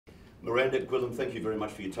Miranda, Gwilym, thank you very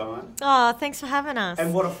much for your time. Oh, thanks for having us.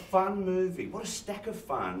 And what a fun movie. What a stack of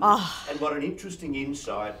fun. Oh. And what an interesting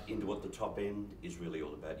insight into what the top end is really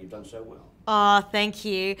all about. You've done so well. Oh, thank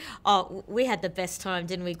you. Oh, we had the best time,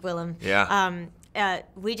 didn't we, Gwilym? Yeah.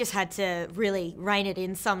 We just had to really rein it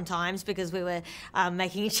in sometimes because we were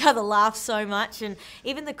making each other laugh so much, and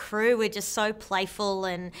even the crew were just so playful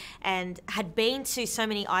and had been to so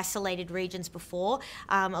many isolated regions before.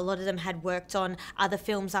 A lot of them had worked on other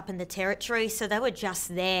films up in the Territory, so they were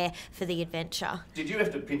just there for the adventure. Did you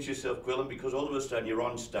have to pinch yourself, Gwilym, because all of a sudden you're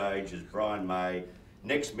on stage as Brian May,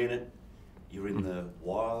 next minute you're in the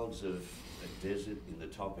wilds of a desert in the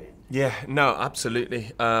top end? Yeah, no,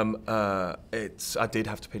 absolutely. I did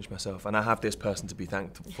have to pinch myself, and I have this person to be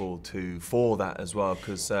thankful to for that as well,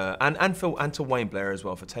 because and to Wayne Blair as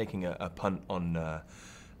well for taking a punt on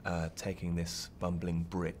taking this bumbling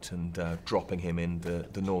Brit and dropping him in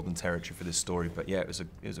the Northern Territory for this story. But yeah, it was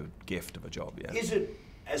a gift of a job. Yeah. Is it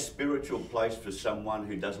a spiritual place for someone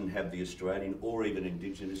who doesn't have the Australian or even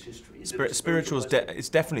Indigenous history? Spiritual is it's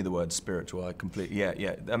definitely the word spiritual. I completely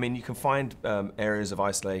yeah. I mean, you can find areas of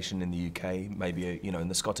isolation in the UK, maybe in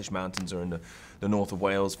the Scottish mountains or in the north of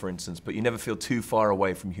Wales, for instance. But you never feel too far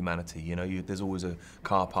away from humanity. There's always a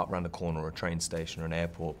car park around the corner, or a train station, or an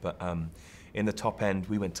airport. But in the top end,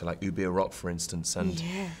 we went to like Ubia Rock, for instance, and.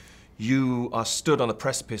 Yeah. You are stood on a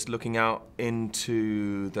precipice looking out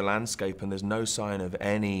into the landscape, and there's no sign of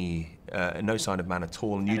no sign of man at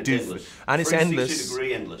all. And it's endless. And it's endless.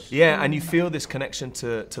 360-degree endless. Yeah, and you feel this connection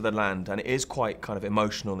to the land, and it is quite kind of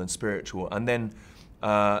emotional and spiritual. And then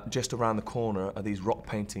just around the corner are these rock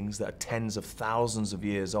paintings that are tens of thousands of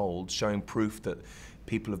years old, showing proof that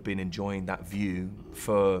people have been enjoying that view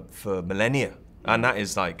for millennia. And that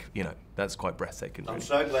is that's quite breathtaking. Really. I'm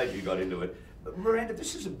so glad you got into it. But Miranda,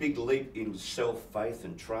 this is a big leap in self-faith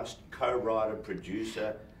and trust. Co-writer,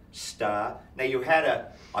 producer, star. Now you had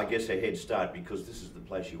a head start because this is the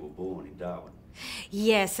place you were born, in Darwin.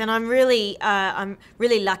 Yes, and I'm really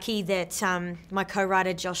lucky that my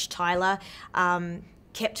co-writer Josh Tyler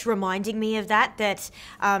kept reminding me of that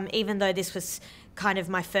even though this was kind of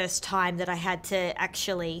my first time that I had to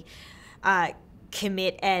actually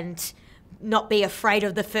commit and not be afraid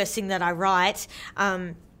of the first thing that I write.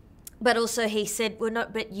 But also he said,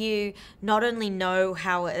 but you not only know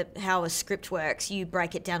how a script works, you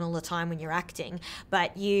break it down all the time when you're acting,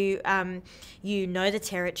 but you know the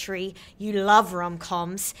Territory, you love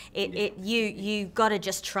rom-coms, you got to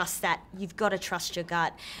just trust that, you've got to trust your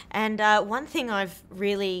gut. And one thing I've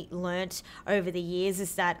really learnt over the years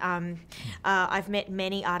is that I've met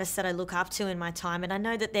many artists that I look up to in my time, and I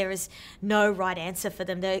know that there is no right answer for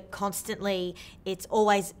them. They're constantly, it's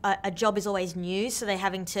always, a job is always new, so they're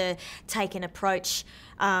having to take an approach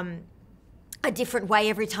a different way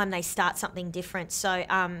every time they start something different. So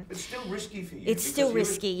it's still risky for you. It's still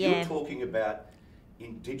risky, yeah. You're talking about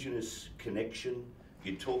Indigenous connection.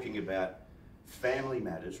 You're talking about family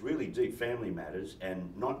matters, really deep family matters, and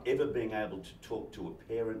not ever being able to talk to a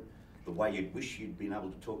parent the way you'd wish you'd been able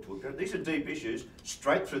to talk to a parent. These are deep issues,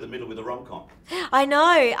 straight through the middle with a rom-com. I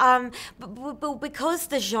know, but because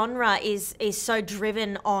the genre is so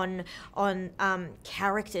driven on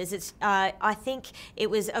characters, it's I think it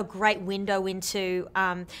was a great window into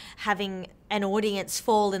having an audience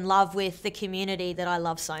fall in love with the community that I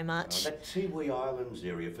love so much. That Tiwi Islands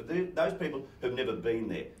area, for those people who've never been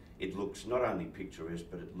there, it looks not only picturesque,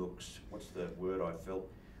 but it looks, what's the word I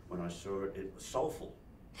felt when I saw it? Soulful.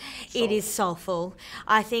 It is soulful.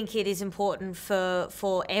 I think it is important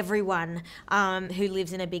for everyone who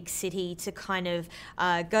lives in a big city to kind of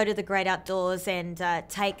go to the great outdoors and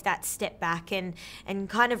take that step back and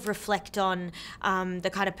kind of reflect on the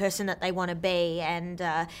kind of person that they want to be and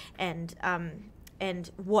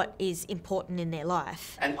what is important in their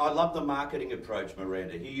life. And I love the marketing approach,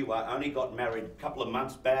 Miranda. Here you are, only got married a couple of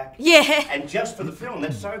months back. Yeah. And just for the film,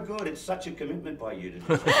 that's so good. It's such a commitment by you to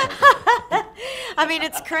do so. I mean,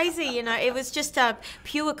 it's crazy, it was just a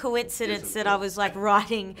pure coincidence that I was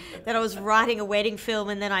writing a wedding film,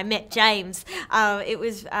 and then I met James. It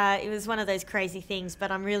was one of those crazy things,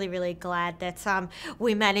 but I'm really, really glad that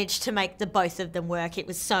we managed to make the both of them work. It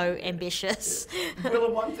was so ambitious.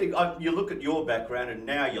 Well, one thing, you look at your background, and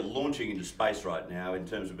now you're launching into space right now in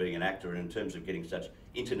terms of being an actor and in terms of getting such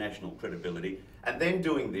international credibility, and then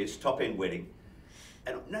doing this top-end wedding.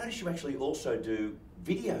 And notice you actually also do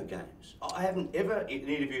video games. I haven't ever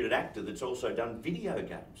interviewed an actor that's also done video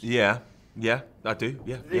games. Yeah, I do.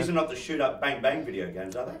 Yeah. These are not the shoot-up, bang-bang video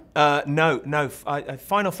games, are they? No.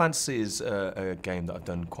 Final Fantasy is a game that I've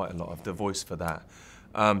done quite a lot of the voice for that.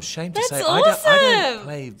 Shame to That's say, awesome. I don't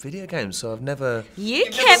play video games, so I've never You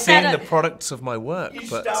You've kept seen that. the products of my work. You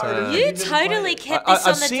But started You didn't totally play it. kept this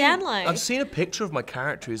on the seen, down low. I've seen a picture of my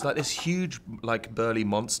character. He's like this huge, like burly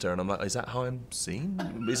monster, and I'm like, is that how I'm seen?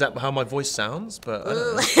 Is that how my voice sounds? But I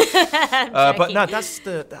don't know. But no,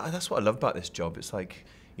 that's what I love about this job. It's like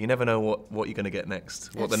you never know what you're going to get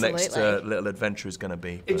next, what the next Absolutely. little adventure is going to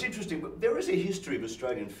be. It's interesting. There is a history of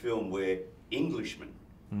Australian film where Englishmen,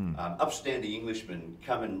 upstanding Englishmen,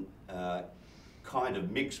 come and kind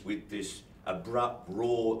of mix with this abrupt,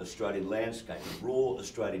 raw Australian landscape, raw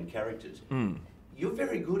Australian characters. You're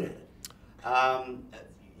very good at it.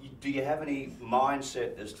 Do you have any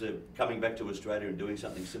mindset as to coming back to Australia and doing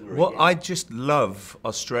something similar Well, again? I just love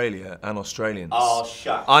Australia and Australians. Oh,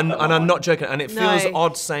 shucks. And Come I'm on. not joking. And it feels No.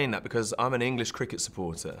 odd saying that because I'm an English cricket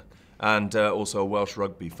supporter and also a Welsh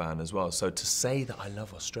rugby fan as well. So to say that I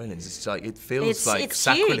love Australians, it's like it feels like it's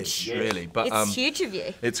sacrilege, huge. really. But It's huge of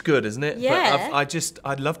you. it's good, isn't it? Yeah. But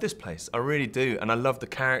I love this place. I really do, and I love the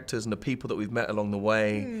characters and the people that we've met along the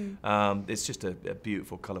way. It's just a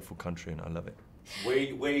beautiful, colourful country, and I love it.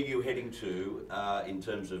 Where are you heading to in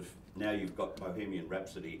terms of now you've got Bohemian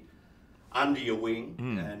Rhapsody under your wing,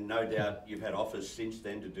 and no doubt you've had offers since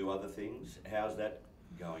then to do other things. How's that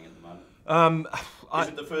going at the moment? Is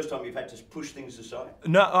it the first time you've had to push things aside?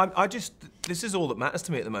 No, I just, this is all that matters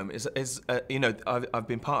to me at the moment, is you know, I've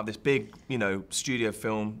been part of this big, you know, studio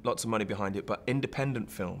film, lots of money behind it, but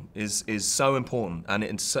independent film is so important, and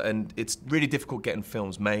it's really difficult getting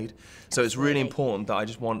films made. So it's really important that I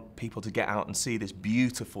just want people to get out and see this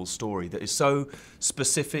beautiful story that is so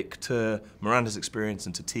specific to Miranda's experience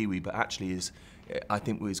and to Tiwi, but actually is, I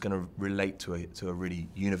think is going to relate to a really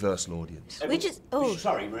universal audience.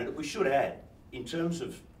 Sorry, Miranda, we should add, in terms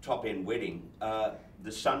of Top End Wedding, the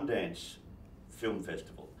Sundance Film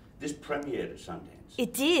Festival, this premiered at Sundance.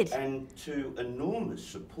 It did. And to enormous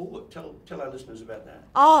support. Tell our listeners about that.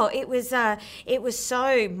 Oh, it was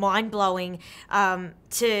so mind-blowing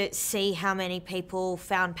to see how many people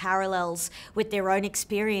found parallels with their own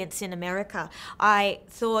experience in America. I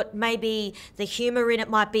thought maybe the humour in it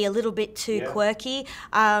might be a little bit too quirky.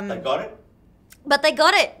 They got it? But they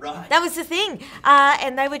got it. Right. That was the thing.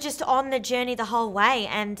 And they were just on the journey the whole way.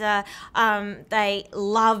 And they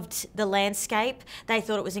loved the landscape. They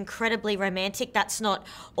thought it was incredibly romantic. That's not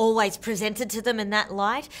always presented to them in that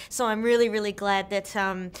light. So I'm really, really glad that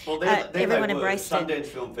everyone embraced it. Sundance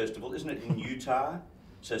Film Festival, isn't it in Utah?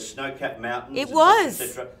 So snow-capped mountains. It was. Et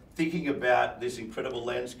cetera. Thinking about this incredible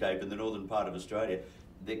landscape in the northern part of Australia,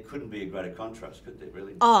 there couldn't be a greater contrast, could there,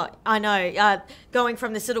 really? Oh, I know. Going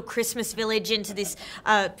from this little Christmas village into this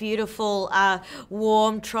beautiful,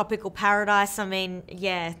 warm, tropical paradise. I mean,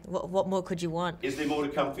 yeah, what more could you want? Is there more to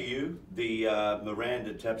come for you? The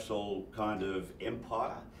Miranda Tapsell kind of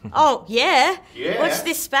empire? Oh, yeah. Yeah. Watch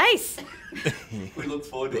this space. We look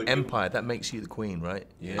forward to it. Empire, that makes you the queen, right?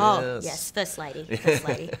 Yes. Oh, yes, First Lady. First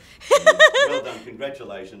Lady. Well done.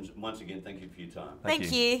 Congratulations. Once again, thank you for your time.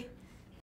 Thank you.